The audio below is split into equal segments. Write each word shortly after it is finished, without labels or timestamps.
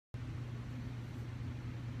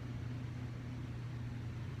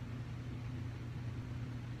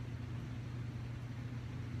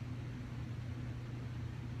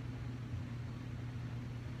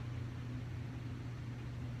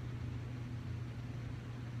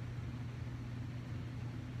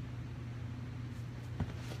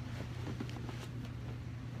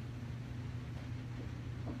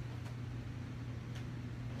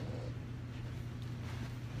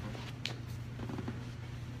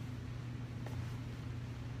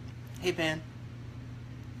Hey, Pan.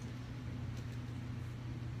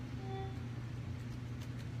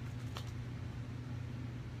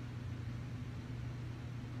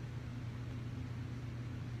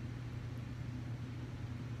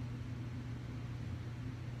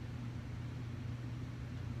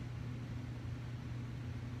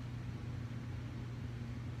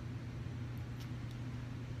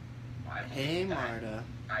 Hey, Marta.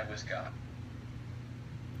 I was gone.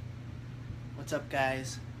 What's up,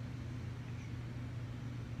 guys?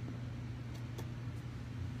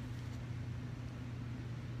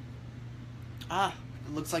 Ah,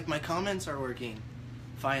 it looks like my comments are working.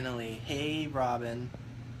 Finally. Hey, Robin.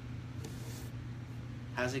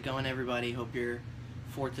 How's it going, everybody? Hope your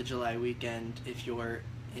 4th of July weekend, if you're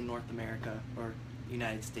in North America or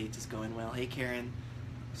United States, is going well. Hey, Karen.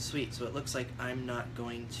 Sweet. So it looks like I'm not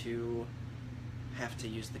going to have to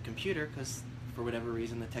use the computer because for whatever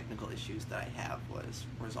reason the technical issues that I have was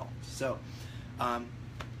resolved. So I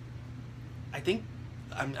think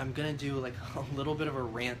I'm gonna do like a little bit of a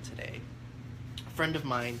rant today. A friend of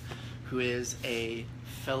mine who is a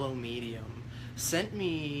fellow medium sent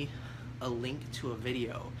me a link to a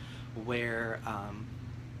video where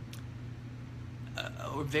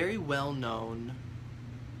a very well-known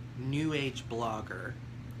New Age blogger,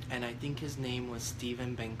 and I think his name was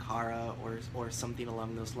Stephen Bancarz or something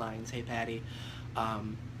along those lines. Hey, Patty.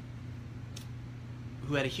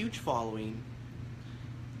 Who had a huge following,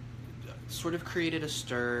 sort of created a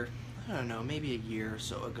stir, I don't know, maybe a year or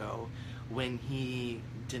so ago, when he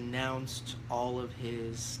denounced all of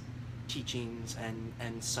his teachings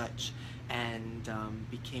and such, and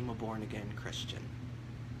became a born-again Christian.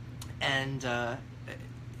 And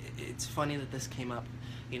it's funny that this came up.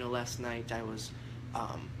 You know, last night I was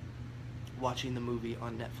watching the movie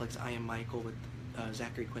on Netflix, I Am Michael, with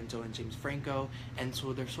Zachary Quinto and James Franco, and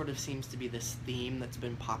so there sort of seems to be this theme that's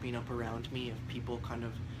been popping up around me of people kind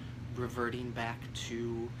of reverting back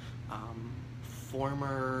to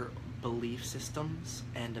former belief systems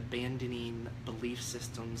and abandoning belief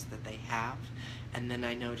systems that they have. And then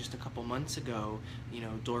I know just a couple months ago, you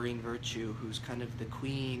know, Doreen Virtue, who's kind of the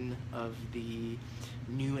queen of the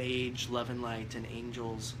New Age Love and Light and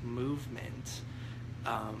Angels movement,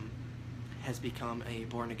 has become a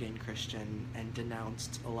born-again Christian and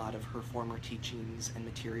denounced a lot of her former teachings and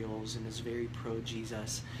materials and is very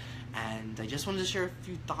pro-Jesus. And I just wanted to share a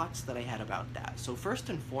few thoughts that I had about that. So first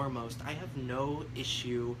and foremost, I have no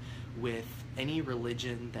issue with any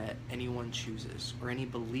religion that anyone chooses or any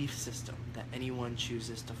belief system that anyone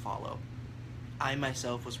chooses to follow. I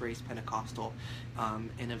myself was raised Pentecostal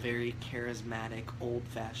in a very charismatic,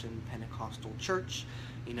 old-fashioned Pentecostal church.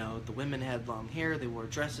 You know, the women had long hair, they wore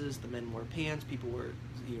dresses, the men wore pants, people were,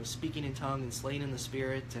 you know, speaking in tongue and slaying in the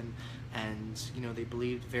spirit, and you know, they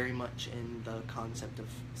believed very much in the concept of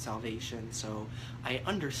salvation. So I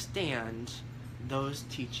understand those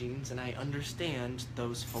teachings and I understand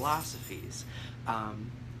those philosophies.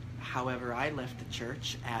 However, I left the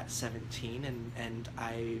church at 17 and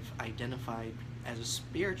I've identified as a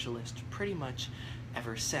spiritualist pretty much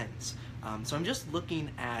ever since. So I'm just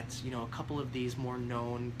looking at, you know, a couple of these more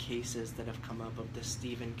known cases that have come up of the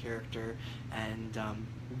Stephen character and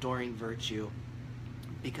Doreen Virtue,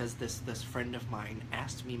 because this friend of mine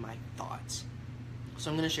asked me my thoughts.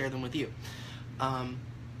 So I'm going to share them with you.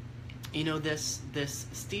 You know, this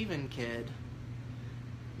Stephen kid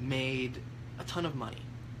made a ton of money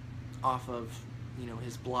off of, you know,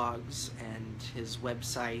 his blogs and his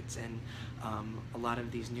websites and a lot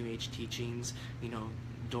of these New Age teachings. You know,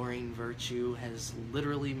 Doreen Virtue has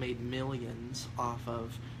literally made millions off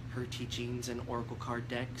of her teachings and oracle card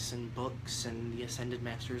decks and books and the Ascended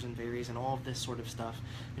Masters and Fairies and all of this sort of stuff,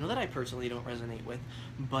 you know, that I personally don't resonate with,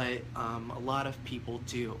 but a lot of people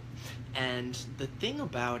do. And the thing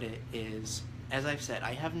about it is, as I've said,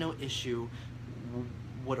 I have no issue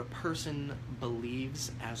what a person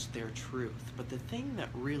believes as their truth, but the thing that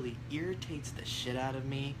really irritates the shit out of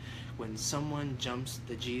me when someone jumps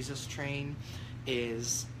the Jesus train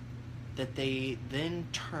is that they then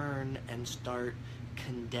turn and start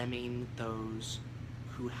condemning those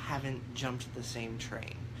who haven't jumped the same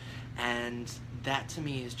train. And that to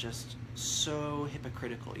me is just so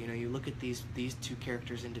hypocritical. You know, you look at these two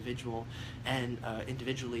characters individually, and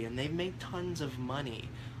they've made tons of money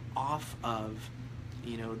off of,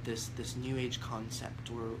 you know, this New Age concept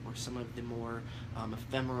or some of the more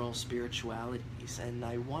ephemeral spiritualities. And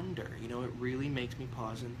I wonder, you know, it really makes me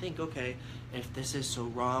pause and think, okay, if this is so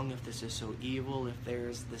wrong, if this is so evil, if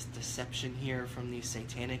there's this deception here from these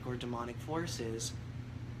satanic or demonic forces,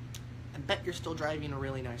 I bet you're still driving a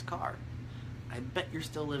really nice car. I bet you're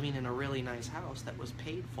still living in a really nice house that was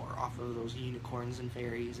paid for off of those unicorns and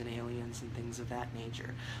fairies and aliens and things of that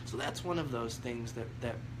nature. So that's one of those things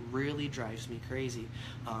that really drives me crazy,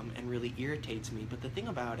 and really irritates me. But the thing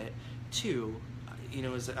about it, too,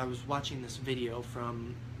 is I was watching this video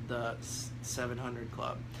from the 700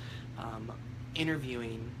 Club,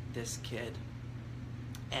 interviewing this kid,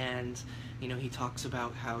 and he talks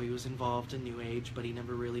about how he was involved in New Age, but he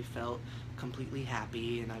never really felt completely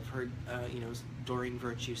happy. And I've heard Doreen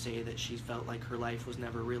Virtue say that she felt like her life was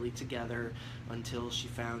never really together until she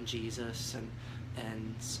found Jesus,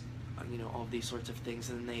 and all these sorts of things,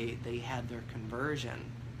 and they had their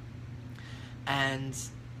conversion. And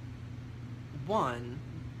one,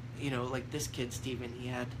 like this kid Steven,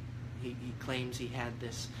 he claims he had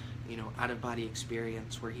this out-of-body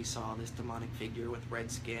experience where he saw this demonic figure with red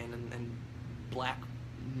skin and black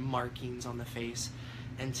markings on the face.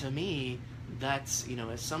 And to me, that's,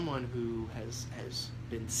 as someone who has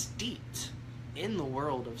been steeped in the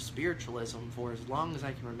world of spiritualism for as long as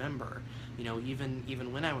I can remember,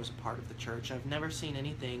 even when I was a part of the church, I've never seen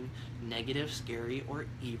anything negative, scary, or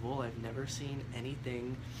evil. I've never seen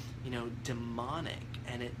anything, demonic.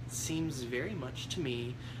 And it seems very much to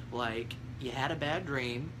me like you had a bad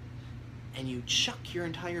dream, and you chuck your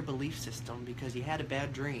entire belief system because you had a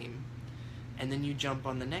bad dream, and then you jump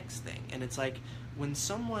on the next thing. And it's like when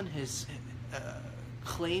someone is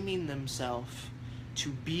claiming themselves to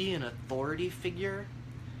be an authority figure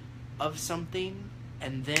of something,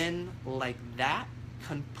 and then like that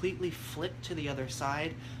completely flip to the other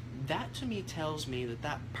side, that to me tells me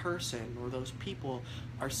that person or those people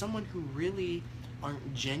are someone who really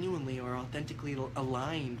aren't genuinely or authentically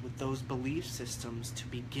aligned with those belief systems to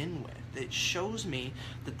begin with. It shows me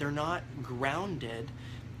that they're not grounded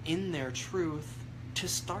in their truth to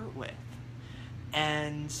start with.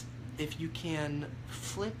 And if you can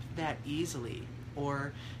flip that easily,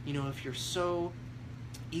 or if you're so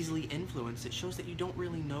easily influenced, it shows that you don't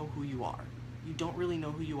really know who you are. You don't really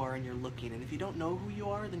know who you are, and you're looking. And if you don't know who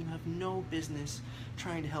you are, then you have no business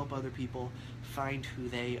trying to help other people find who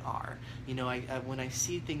they are. When I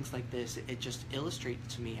see things like this, it just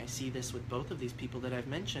illustrates to me. I see this with both of these people that I've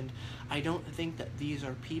mentioned. I don't think that these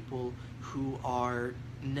are people who are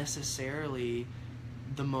necessarily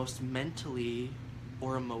the most mentally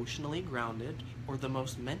or emotionally grounded, or the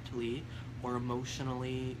most mentally or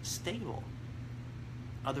emotionally stable.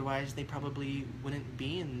 Otherwise, they probably wouldn't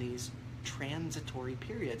be in these transitory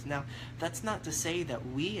periods. Now, that's not to say that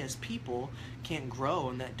we as people can't grow,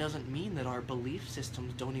 and that doesn't mean that our belief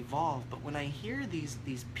systems don't evolve. But when I hear these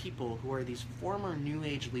people who are these former New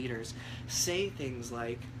Age leaders say things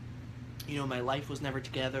like, my life was never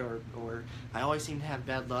together, or I always seemed to have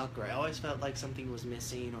bad luck, or I always felt like something was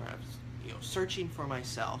missing, or I was searching for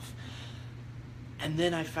myself, and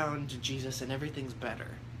then I found Jesus and everything's better,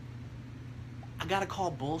 I gotta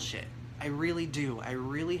call bullshit. I really do. I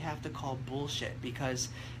really have to call bullshit, because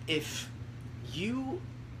if you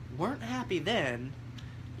weren't happy then,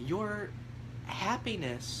 your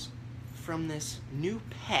happiness from this new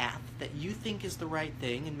path that you think is the right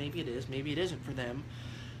thing, and maybe it is, maybe it isn't for them,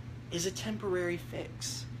 is a temporary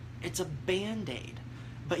fix. It's a band-aid.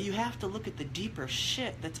 But you have to look at the deeper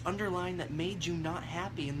shit that's underlying that made you not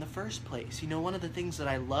happy in the first place. One of the things that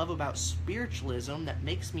I love about spiritualism that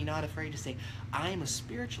makes me not afraid to say I'm a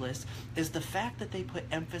spiritualist is the fact that they put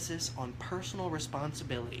emphasis on personal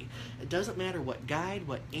responsibility. It doesn't matter what guide,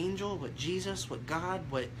 what angel, what Jesus, what God,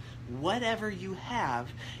 whatever you have,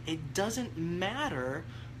 it doesn't matter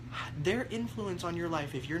their influence on your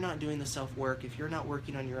life if you're not doing the self-work, if you're not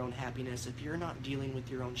working on your own happiness, if you're not dealing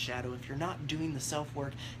with your own shadow, if you're not doing the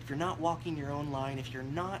self-work, if you're not walking your own line, if you're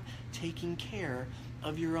not taking care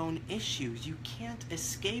of your own issues. You can't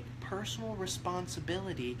escape personal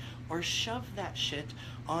responsibility or shove that shit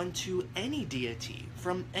onto any deity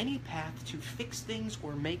from any path to fix things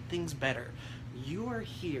or make things better. You are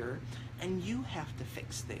here, and you have to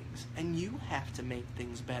fix things, and you have to make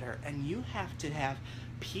things better, and you have to have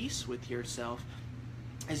peace with yourself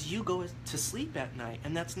as you go to sleep at night.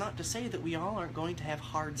 And that's not to say that we all aren't going to have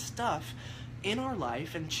hard stuff in our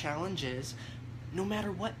life and challenges no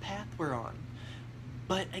matter what path we're on.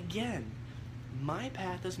 But again, my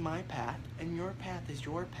path is my path, and your path is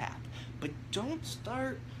your path. But don't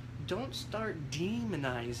start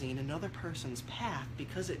demonizing another person's path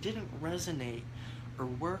because it didn't resonate or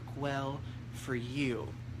work well for you.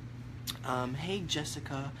 Hey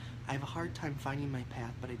Jessica, I have a hard time finding my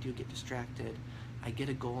path, but I do get distracted. I get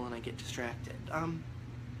a goal and I get distracted.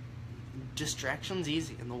 Distraction's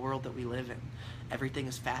easy in the world that we live in. Everything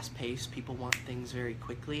is fast-paced. People want things very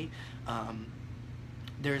quickly.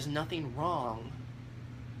 There's nothing wrong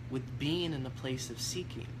with being in a place of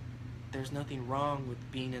seeking. There's nothing wrong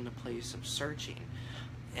with being in a place of searching.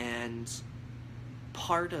 And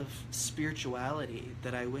part of spirituality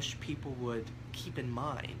that I wish people would keep in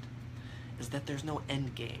mind is that there's no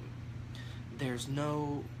end game. There's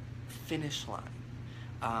no finish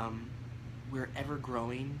line. We're ever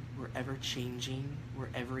growing, we're ever changing, we're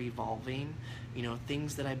ever evolving. You know,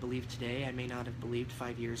 things that I believe today I may not have believed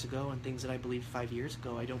 5 years ago, and things that I believed 5 years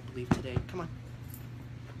ago I don't believe today. Come on.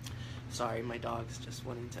 Sorry, my dog's just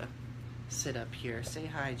wanting to sit up here. Say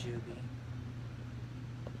hi, Juby.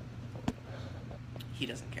 He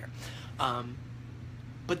doesn't care.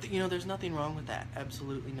 But you know, there's nothing wrong with that.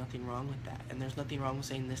 Absolutely nothing wrong with that. And there's nothing wrong with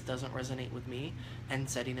saying this doesn't resonate with me and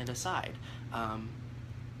setting it aside.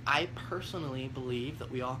 I personally believe that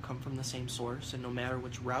we all come from the same source, and no matter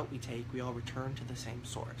which route we take, we all return to the same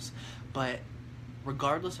source. But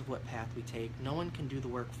regardless of what path we take, no one can do the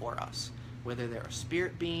work for us. Whether they're a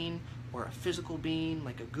spirit being or a physical being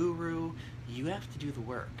like a guru, you have to do the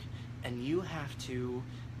work. And you have to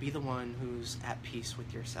be the one who's at peace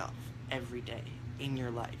with yourself every day in your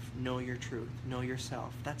life. Know your truth. Know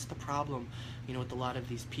yourself. That's the problem, you know, with a lot of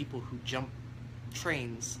these people who jump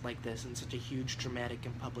trains like this in such a huge, dramatic,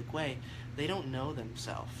 and public way. They don't know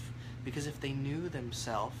themselves. Because if they knew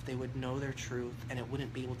themselves, they would know their truth, and it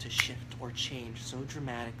wouldn't be able to shift or change so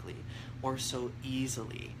dramatically or so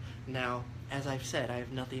easily. Now, as I've said, I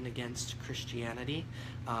have nothing against Christianity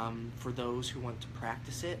for those who want to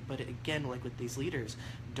practice it. But again, like with these leaders,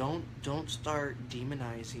 don't start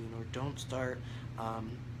demonizing or don't start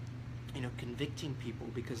convicting people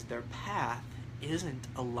because their path isn't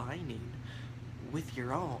aligning with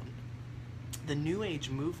your own. The New Age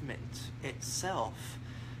movement itself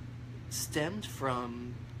stemmed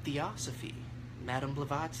from Theosophy, Madame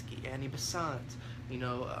Blavatsky, Annie Besant,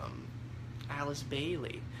 Alice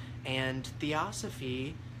Bailey. And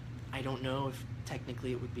Theosophy, I don't know if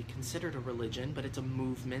technically it would be considered a religion, but it's a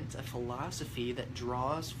movement, a philosophy that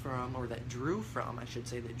drew from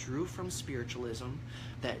spiritualism,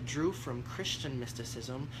 that drew from Christian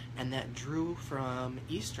mysticism, and that drew from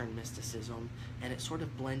Eastern mysticism, and it sort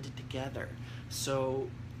of blended together. So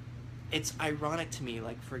it's ironic to me,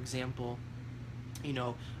 like, for example,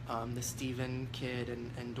 the Stephen Kidd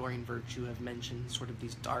and Doreen Virtue have mentioned sort of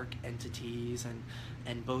these dark entities,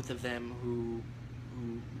 and both of them who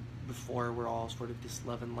before were all sort of this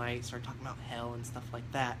love and light, started talking about hell and stuff like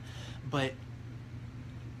that. But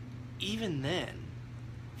even then,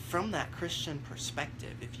 from that Christian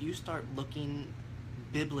perspective, if you start looking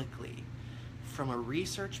biblically from a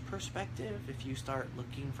research perspective, if you start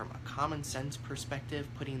looking from a common sense perspective,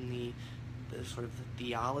 putting the sort of the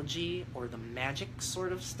theology or the magic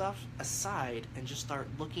sort of stuff aside and just start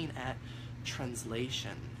looking at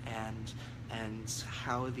translation and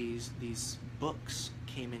how these books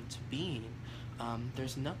came into being,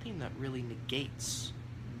 there's nothing that really negates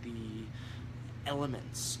the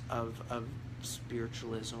elements of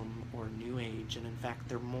spiritualism or New Age, and in fact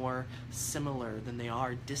they're more similar than they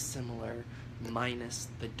are dissimilar, minus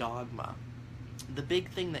the dogma. The big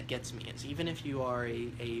thing that gets me is, even if you are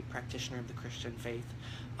a practitioner of the Christian faith,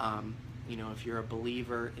 if you're a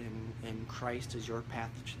believer in Christ as your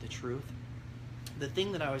path to the truth, the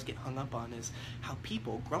thing that I always get hung up on is how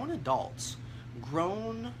people, grown adults,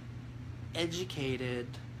 grown, educated,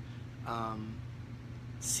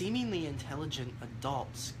 seemingly intelligent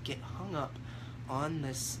adults get hung up on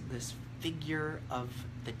this figure of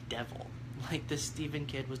the devil. Like this Stephen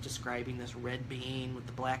Kidd was describing, this red being with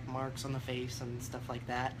the black marks on the face and stuff like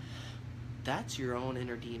that. That's your own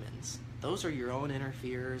inner demons. Those are your own inner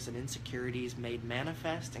fears and insecurities made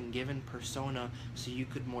manifest and given persona so you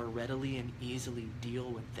could more readily and easily deal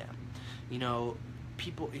with them.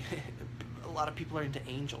 People, a lot of people are into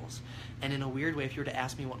angels. And in a weird way, if you were to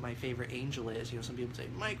ask me what my favorite angel is, some people would say,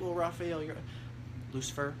 Michael, Raphael,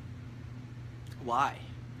 Lucifer. Why?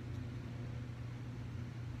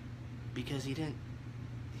 Because he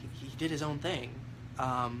did his own thing.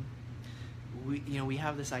 We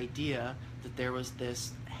have this idea that there was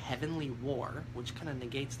this heavenly war, which kind of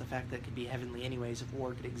negates the fact that it could be heavenly anyways if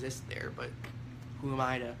war could exist there, but who am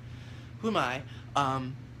I?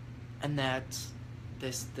 And that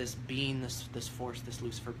this being, this force, this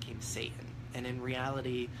Lucifer became Satan. And in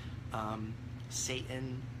reality,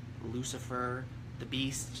 Satan, Lucifer, the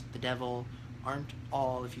beast, the devil, aren't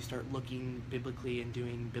all, if you start looking biblically and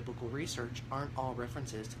doing biblical research, aren't all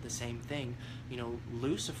references to the same thing.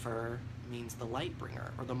 Lucifer means the light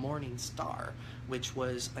bringer or the morning star, which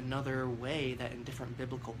was another way that in different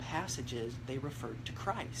biblical passages they referred to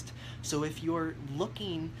Christ. So if you're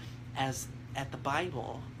looking at the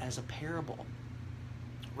Bible as a parable,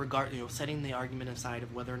 setting the argument aside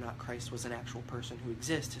of whether or not Christ was an actual person who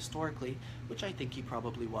exists historically, which I think he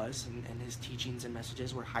probably was, and his teachings and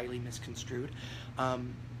messages were highly misconstrued.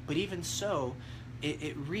 But even so,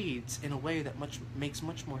 it reads in a way that makes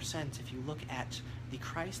much more sense if you look at the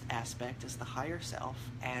Christ aspect as the higher self,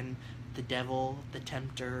 and the devil, the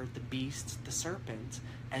tempter, the beast, the serpent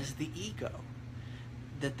as the ego.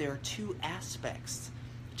 That there are two aspects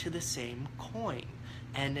to the same coin.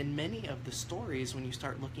 And in many of the stories, when you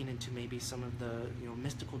start looking into maybe some of the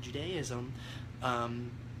mystical Judaism,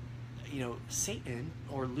 Satan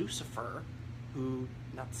or Lucifer, who,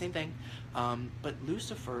 not the same thing, but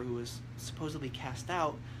Lucifer, who was supposedly cast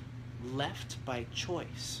out, left by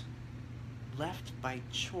choice,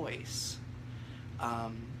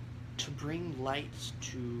 to bring light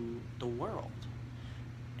to the world.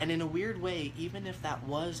 And in a weird way, even if that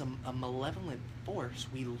was a malevolent force,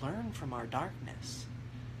 we learn from our darkness.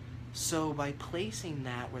 So by placing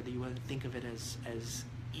that, whether you want to think of it as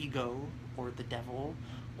ego, or the devil,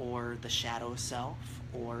 or the shadow self,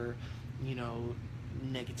 or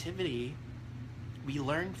negativity, we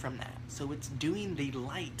learn from that. So it's doing the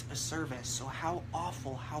light a service. So how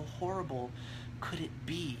awful, how horrible could it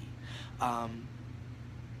be?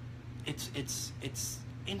 It's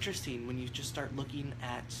interesting when you just start looking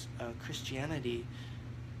at Christianity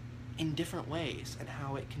in different ways, and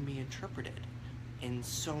how it can be interpreted in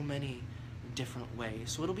so many different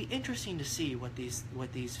ways. So it'll be interesting to see what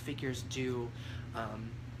these figures do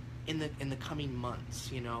in the coming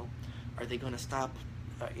months. Are they going to stop?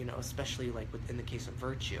 Especially like in the case of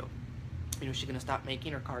Virtue. Is she going to stop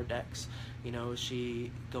making her card decks? Is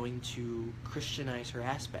she going to Christianize her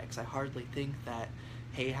aspects? I hardly think that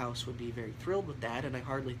Hay House would be very thrilled with that, and I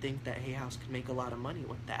hardly think that Hay House could make a lot of money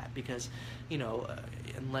with that, because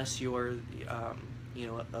unless you're a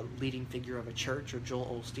leading figure of a church, or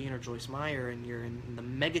Joel Osteen or Joyce Meyer, and you're in the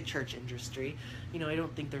mega church industry, I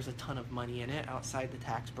don't think there's a ton of money in it outside the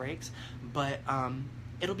tax breaks. But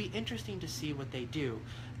it'll be interesting to see what they do.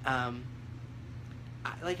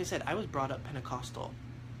 Like I said, I was brought up Pentecostal,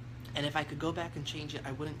 and if I could go back and change it,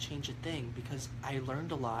 I wouldn't change a thing, because I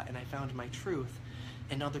learned a lot, and I found my truth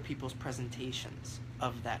in other people's presentations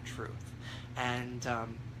of that truth. And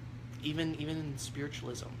even in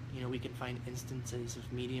spiritualism, we can find instances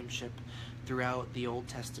of mediumship throughout the Old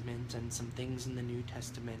Testament and some things in the New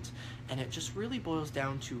Testament, and it just really boils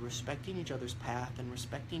down to respecting each other's path and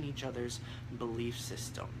respecting each other's belief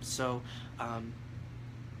system. So I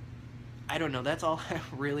don't know, that's all I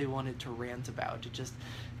really wanted to rant about. It just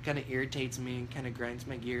kind of irritates me and kind of grinds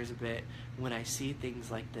my gears a bit when I see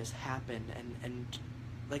things like this happen, and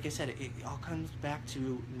like I said, it all comes back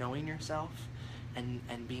to knowing yourself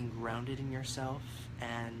and being grounded in yourself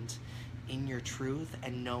and in your truth,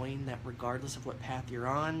 and knowing that regardless of what path you're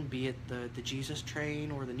on, be it the Jesus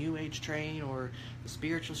train or the New Age train or the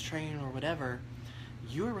spiritualist train or whatever,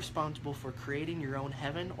 you are responsible for creating your own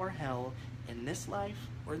heaven or hell in this life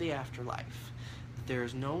or the afterlife.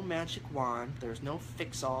 There's no magic wand, there's no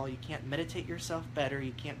fix-all, you can't meditate yourself better,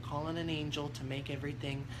 you can't call in an angel to make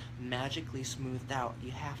everything magically smoothed out.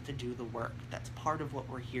 You have to do the work. That's part of what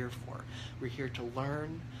we're here for. We're here to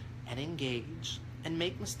learn and engage and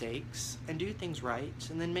make mistakes and do things right,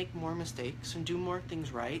 and then make more mistakes and do more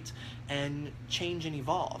things right, and change and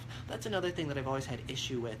evolve. That's another thing that I've always had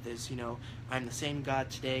issue with is, I'm the same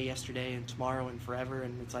God today, yesterday, and tomorrow, and forever,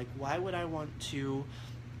 and it's like, why would I want to...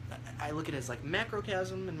 I look at it as like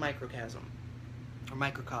macrocosm and microcosm, or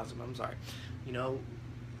microcosm, I'm sorry.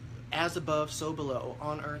 As above, so below,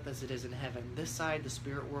 on earth as it is in heaven. This side, the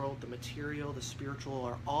spirit world, the material, the spiritual,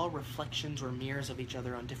 are all reflections or mirrors of each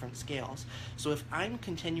other on different scales. So if I'm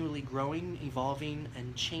continually growing, evolving,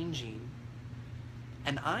 and changing,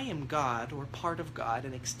 and I am God, or part of God,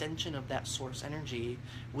 an extension of that source energy,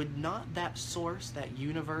 would not that source, that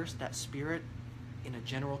universe, that spirit, in a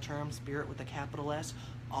general term, spirit with a capital S,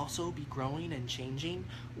 also be growing and changing?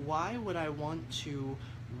 Why would I want to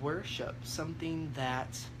worship something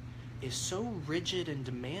that is so rigid and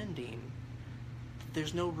demanding that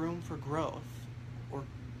there's no room for growth or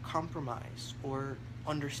compromise or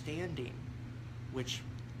understanding, which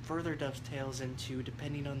further dovetails into,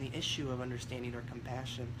 depending on the issue of understanding or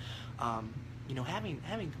compassion,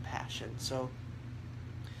 having compassion. So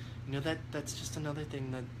that's just another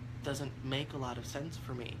thing that doesn't make a lot of sense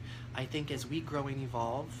for me. I think as we grow and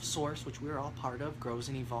evolve, Source, which we're all part of, grows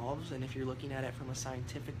and evolves, and if you're looking at it from a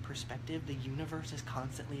scientific perspective, the universe is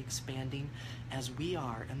constantly expanding as we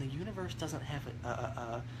are, and the universe doesn't have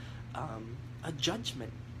a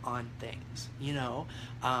judgment on things.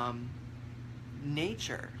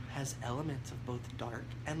 Nature has elements of both dark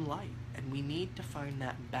and light. and we need to find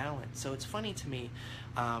that balance. So it's funny to me,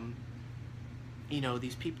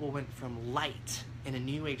 these people went from light in a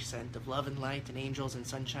new age sense of love and light and angels and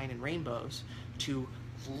sunshine and rainbows to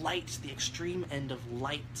light, the extreme end of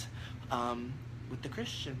light, with the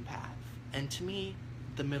Christian path. And to me,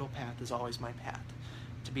 the middle path is always my path.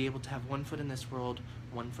 To be able to have one foot in this world,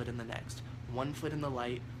 one foot in the next, one foot in the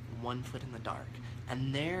light, one foot in the dark.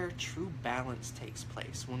 And there, true balance takes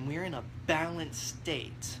place. When we're in a balanced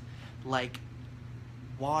state, like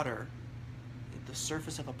water at the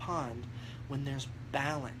surface of a pond, when there's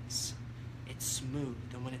balance, it's smooth.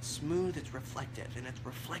 And when it's smooth, it's reflective. And it's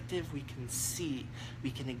reflective, we can see,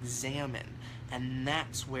 we can examine. And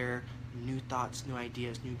that's where new thoughts, new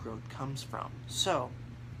ideas, new growth comes from. So,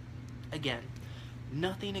 again,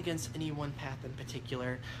 nothing against any one path in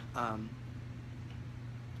particular.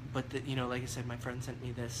 But like I said, my friend sent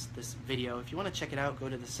me this video. If you want to check it out, go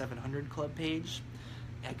to the 700 Club page.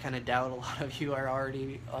 I kind of doubt a lot of you are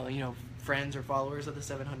already, friends or followers of the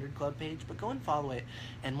 700 Club page, but go and follow it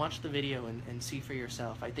and watch the video and see for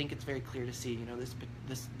yourself. I think it's very clear to see,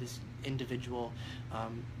 this individual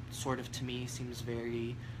sort of, to me, seems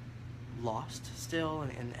very lost still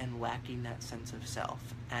and lacking that sense of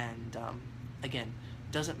self. And again,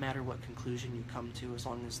 doesn't matter what conclusion you come to, as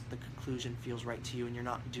long as the conclusion feels right to you and you're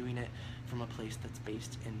not doing it from a place that's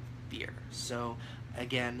based in fear. So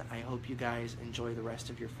again, I hope you guys enjoy the rest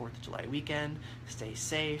of your 4th of July weekend. Stay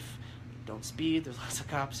safe, don't speed, there's lots of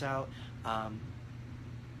cops out, and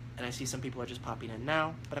I see some people are just popping in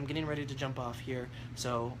now, but I'm getting ready to jump off here.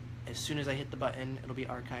 So as soon as I hit the button, it'll be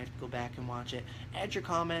archived. Go back and watch it. Add your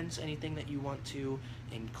comments, anything that you want to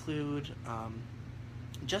include.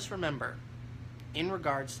 Just remember, in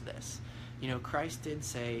regards to this, Christ did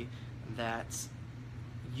say that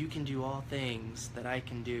you can do all things that I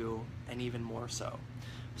can do, and even more so.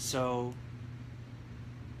 So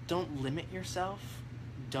don't limit yourself.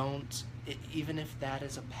 Even if that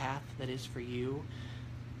is a path that is for you,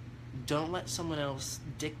 don't let someone else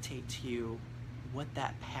dictate to you what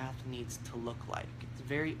that path needs to look like. It's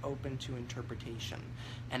very open to interpretation.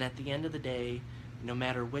 And at the end of the day, no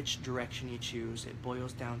matter which direction you choose, it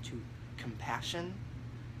boils down to compassion,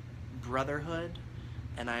 brotherhood,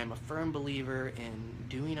 and I am a firm believer in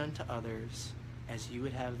doing unto others as you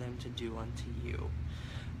would have them to do unto you.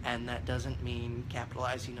 And that doesn't mean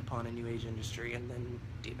capitalizing upon a new age industry and then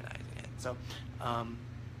demonizing it. So,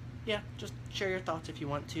 yeah, just share your thoughts if you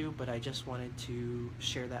want to, but I just wanted to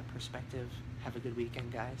share that perspective. Have a good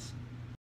weekend, guys.